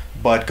has.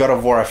 But God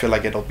of War, I feel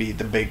like it'll be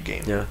the big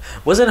game. Yeah,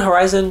 wasn't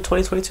Horizon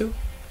 2022?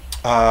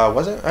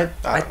 Was it?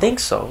 I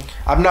think so.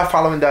 I'm not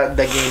following that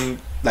game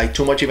like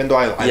too much, even though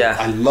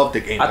I love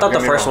the game. I thought the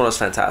first one was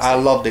fantastic. I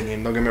love the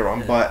game, don't get me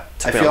wrong, but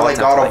I feel like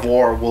God of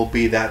War will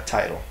be that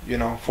title,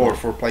 for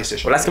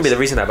PlayStation. Well, that's gonna be the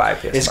reason I buy a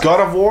PS5. It's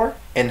God of War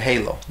and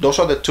Halo. Those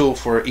are the two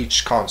for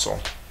each console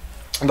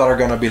that are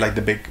gonna be like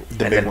the big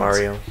ones.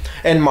 Mario.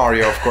 And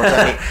Mario, of course.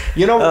 I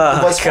mean,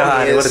 what's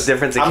funny is, what a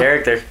difference in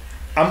character.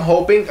 I'm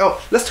hoping.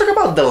 Oh, let's talk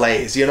about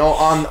delays.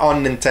 On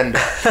Nintendo.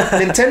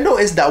 Nintendo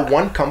is that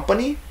one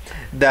company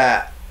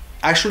that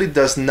actually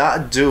does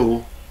not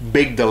do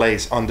big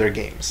delays on their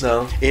games.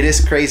 No. It is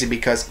crazy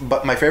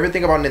but my favorite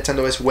thing about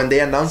Nintendo is when they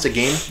announce a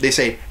game, they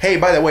say, hey,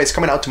 by the way, it's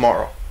coming out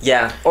tomorrow.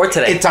 Yeah, or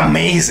today. It's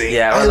amazing.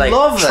 Yeah, I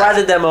love that. Try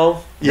the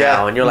demo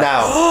now, and you're like,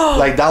 now.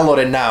 Like, download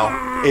it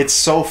now. It's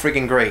so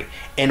freaking great.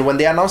 And when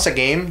they announce a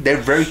game, they're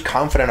very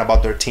confident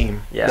about their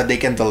team, that they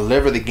can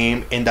deliver the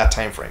game in that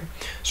time frame.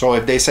 So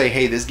if they say,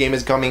 hey, this game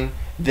is coming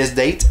this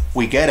date,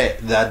 we get it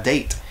that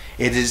date.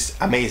 It is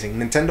amazing.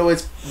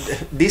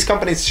 These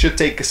companies should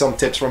take some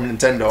tips from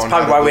Nintendo. That's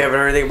probably why we haven't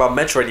heard anything about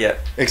Metroid yet.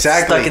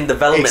 Exactly. Stuck in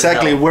development.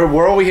 Exactly.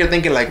 We're over here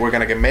thinking like we're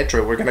gonna get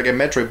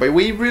Metroid, but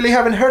we really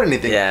haven't heard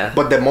anything. Yeah.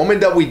 But the moment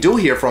that we do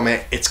hear from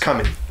it, it's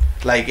coming.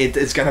 Like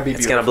it's gonna be.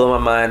 It's gonna blow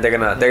my mind. They're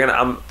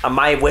gonna.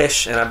 My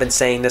wish, and I've been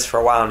saying this for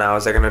a while now,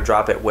 is they're gonna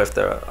drop it with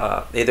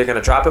the either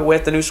gonna drop it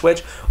with the new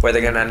Switch, or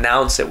they're gonna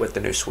announce it with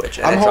the new Switch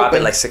and drop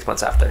it like 6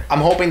 months after.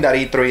 I'm hoping that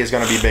E3 is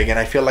gonna be big, and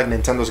I feel like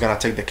Nintendo's gonna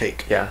take the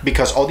cake. Yeah.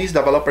 Because all these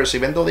developers,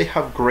 even though they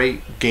have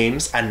great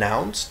games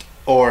announced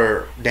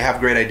or they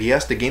have great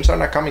ideas, the games are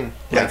not coming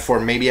like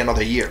for maybe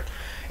another year.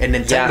 And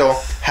Nintendo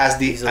has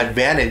the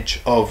advantage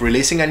of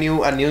releasing a new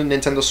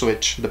Nintendo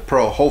Switch, the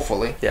Pro,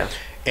 hopefully. Yeah.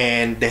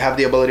 And they have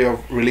the ability of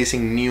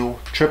releasing new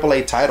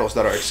AAA titles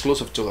that are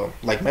exclusive to them,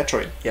 like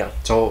Metroid. Yeah.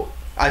 So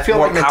I feel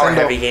More like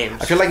power-heavy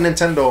games. I feel like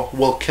Nintendo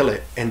will kill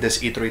it in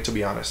this E3, to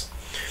be honest.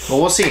 But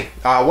we'll see.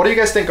 What do you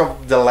guys think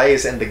of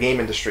delays in the game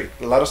industry?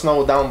 Let us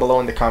know down below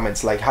in the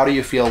comments. Like, how do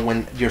you feel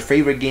when your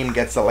favorite game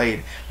gets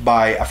delayed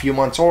by a few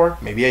months or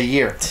maybe a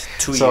year?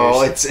 2 years.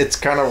 So it's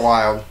kind of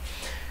wild.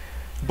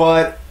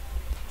 But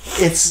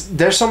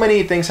there's so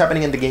many things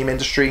happening in the game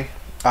industry.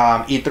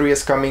 E3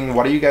 is coming.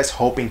 What are you guys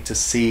hoping to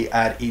see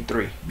at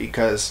E3?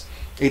 Because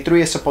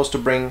E3 is supposed to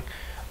bring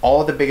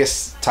all the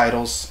biggest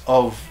titles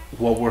of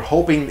what we're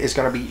hoping is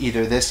going to be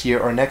either this year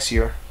or next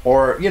year,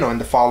 or in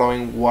the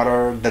following. What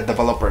are the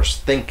developers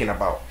thinking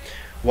about?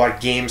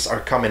 What games are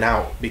coming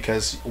out?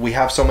 Because we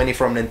have so many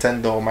from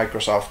Nintendo,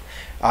 Microsoft.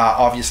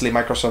 Obviously,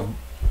 Microsoft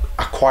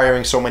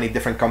acquiring so many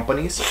different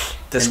companies.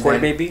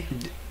 Discord, maybe.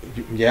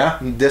 Yeah,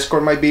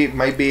 Discord might be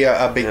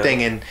a big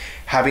thing, and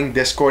having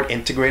Discord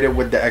integrated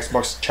with the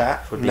Xbox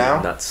chat would be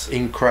now, nuts.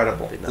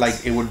 Incredible. Nuts.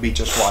 Like, it would be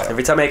just wild.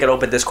 Every time I can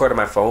open Discord on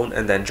my phone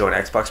and then join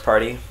Xbox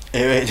party,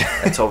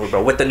 it's over,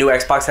 bro. With the new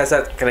Xbox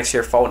headset, connects to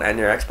your phone and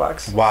your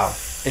Xbox. Wow.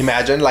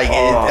 Imagine, like,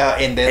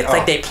 and then it's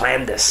like they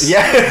planned this.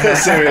 Yeah,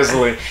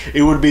 seriously,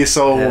 it would be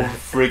so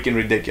freaking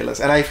ridiculous,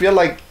 and I feel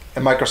like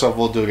Microsoft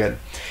will do good.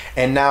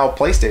 And now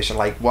PlayStation,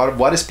 like,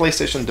 what is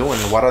PlayStation doing?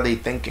 What are they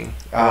thinking?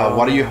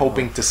 What are you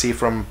hoping to see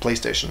from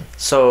PlayStation?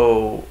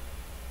 So,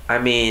 I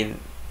mean,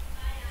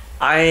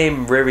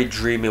 I'm very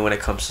dreamy when it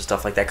comes to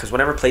stuff like that, because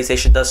whenever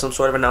PlayStation does some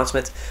sort of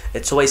announcement,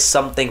 it's always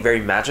something very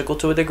magical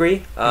to a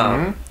degree.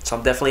 So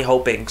I'm definitely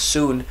hoping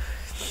soon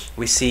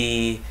we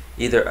see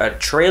either a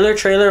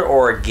trailer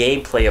or a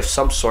gameplay of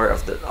some sort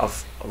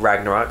of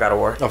Ragnarok, God of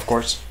War. Of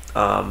course.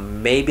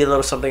 Maybe a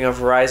little something of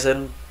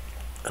Horizon.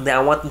 I mean,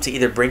 I want them to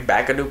either bring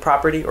back a new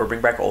property or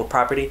bring back an old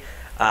property.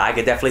 I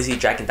could definitely see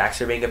Jak and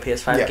Daxter being a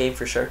PS5 game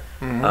for sure.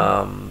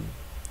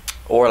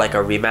 Or like a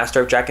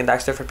remaster of Jak and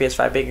Daxter for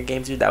PS5 being a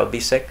game too. That would be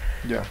sick.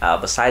 Yeah.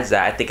 Besides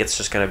that, I think it's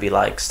just going to be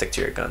like, stick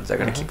to your guns. They're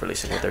going to keep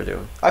releasing what they're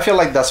doing. I feel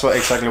like that's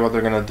exactly what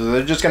they're going to do.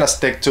 They're just going to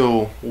stick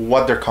to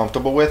what they're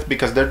comfortable with,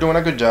 because they're doing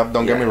a good job.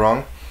 Don't get me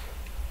wrong.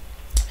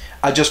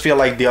 I just feel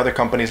like the other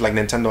companies like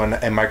Nintendo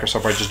and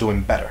Microsoft are just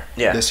doing better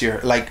this year.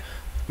 Like,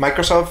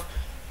 Microsoft,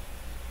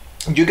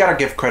 you gotta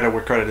give credit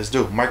where credit is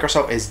due.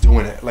 Microsoft is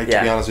doing it. Like,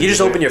 to be honest with you,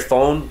 just open your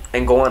phone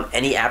and go on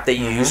any app that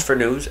you use for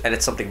news, and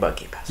it's something about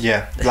Game Pass.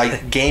 Yeah,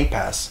 like Game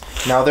Pass.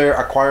 Now they're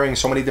acquiring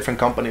so many different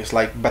companies.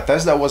 Like,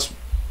 Bethesda was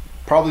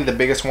probably the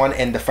biggest one,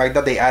 and the fact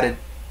that they added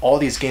all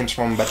these games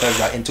from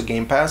Bethesda into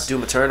Game Pass,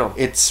 Doom Eternal,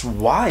 it's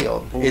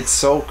wild. Oof. It's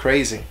so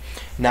crazy.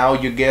 Now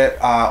you get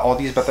all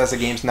these Bethesda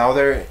games. Now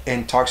they're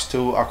in talks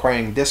to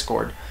acquiring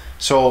Discord.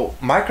 So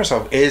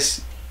Microsoft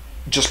is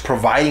just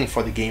providing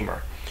for the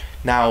gamer.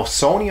 Now,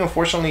 Sony,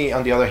 unfortunately,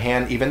 on the other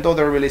hand, even though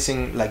they're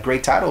releasing like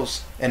great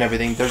titles and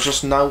everything, there's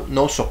just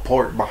no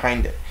support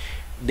behind it.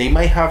 They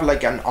might have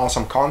like an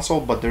awesome console,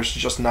 but there's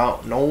just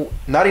not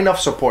enough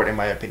support, in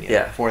my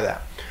opinion, for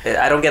that.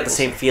 I don't get the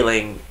same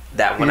feeling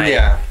that when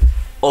I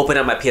open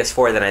up my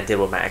PS4 than I did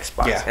with my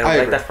Xbox. Yeah, and I was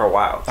like that for a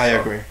while. I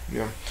agree.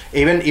 Yeah.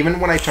 Even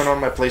when I turn on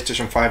my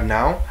PlayStation 5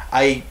 now,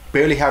 I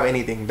barely have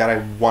anything that I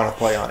want to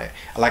play on it.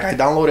 Like, I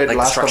downloaded like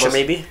Last of Us. Destruction,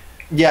 maybe?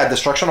 Yeah,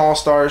 Destruction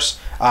All-Stars.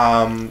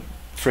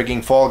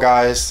 Freaking Fall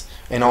Guys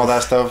and all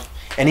that stuff.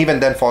 And even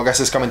then, Fall Guys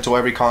is coming to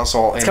every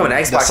console. It's coming to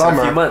Xbox in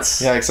a few months.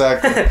 Yeah,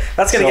 exactly.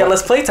 That's going to get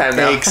less playtime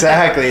now.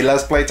 Exactly,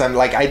 less playtime.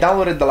 Like, I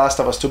downloaded The Last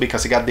of Us 2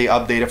 because it got the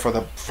updated for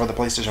the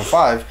PlayStation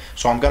 5.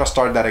 So I'm going to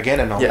start that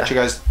again, and I'll let you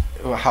guys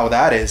how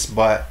that is.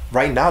 But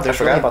right now, there's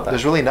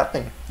really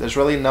nothing. There's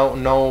really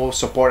no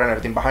support and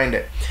everything behind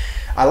it.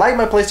 I like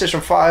my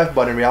PlayStation 5,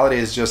 but in reality,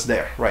 it's just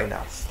there right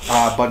now.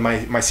 But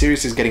my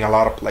series is getting a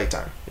lot of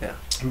playtime. Yeah.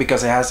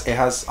 Because it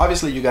has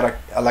obviously, you gotta,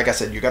 like I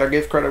said, you gotta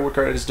give credit where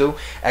credit is due.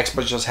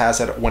 Xbox just has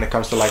it when it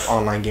comes to like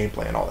online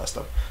gameplay and all that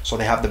stuff, so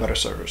they have the better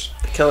servers.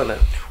 They're killing it.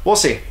 We'll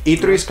see.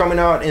 E3 is coming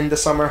out in the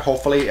summer,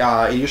 hopefully.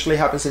 It usually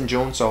happens in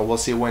June, so we'll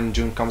see when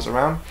June comes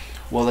around.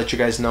 We'll let you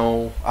guys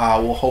know.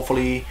 We'll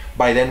hopefully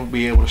by then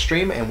be able to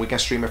stream, and we can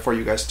stream it for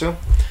you guys too.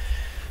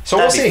 So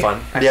that'd we'll see. Fun.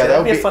 Actually, yeah,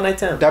 that'd be a fun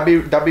item.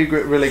 That'd be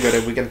really good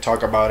if we can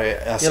talk about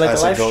it as like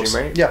as a it live goes.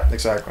 stream, right? Yeah,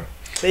 exactly.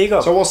 There you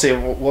go. So we'll see.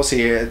 We'll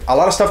see. A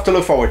lot of stuff to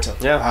look forward to.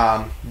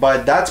 Yeah.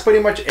 But that's pretty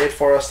much it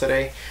for us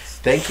today.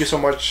 Thank you so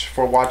much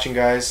for watching,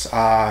 guys.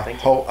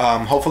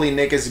 Hopefully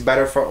Nick is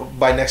better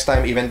by next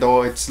time, even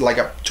though it's like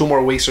 2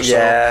 more weeks or so.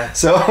 Yeah.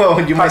 So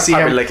you might see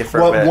him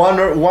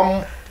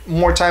one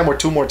more time or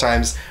 2 more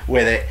times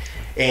with it.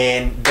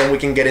 And then we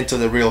can get into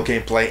the real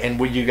gameplay,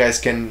 and you guys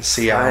can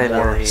see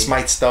more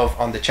Smite stuff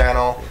on the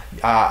channel.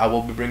 I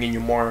will be bringing you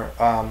more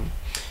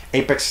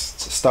Apex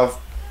stuff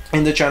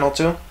in the channel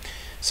too.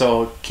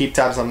 So keep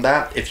tabs on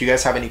that. If you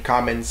guys have any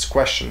comments,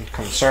 question,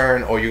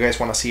 concern, or you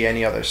guys want to see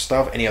any other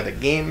stuff, any other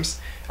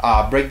games,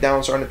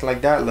 breakdowns or anything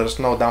like that, let us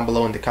know down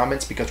below in the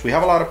comments, because we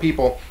have a lot of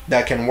people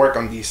that can work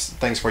on these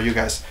things for you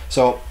guys.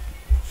 So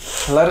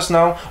let us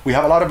know. We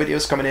have a lot of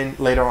videos coming in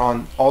later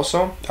on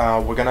also.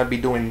 We're gonna be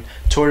doing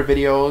tour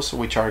videos,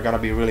 which are gonna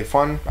be really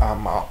fun.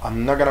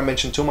 I'm not gonna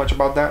mention too much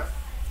about that.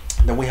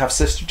 Then we have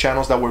sister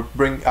channels that we're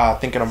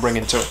thinking of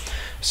bringing too.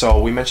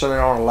 So we mentioned it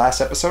on our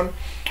last episode.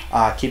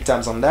 Keep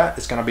tabs on that.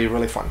 It's gonna be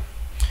really fun.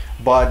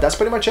 But that's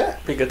pretty much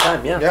it. Pretty good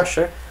time, yeah, for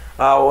sure.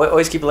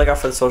 Always keep a lookout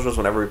for the socials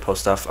whenever we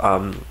post stuff.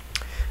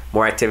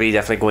 More activity,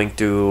 definitely going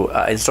through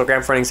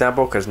Instagram, for an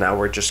example, because now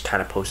we're just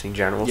kind of posting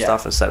general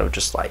stuff instead of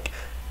just like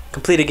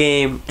complete a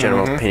game,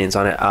 general opinions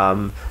on it.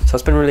 So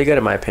it's been really good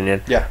in my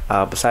opinion.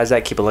 Yeah. Besides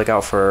that, keep a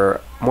lookout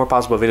for more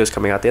possible videos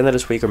coming out at the end of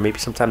this week or maybe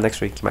sometime next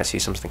week. You might see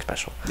something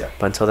special. Yeah.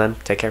 But until then,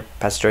 take care.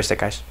 Pass the joystick,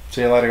 guys.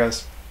 See you later,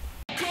 guys.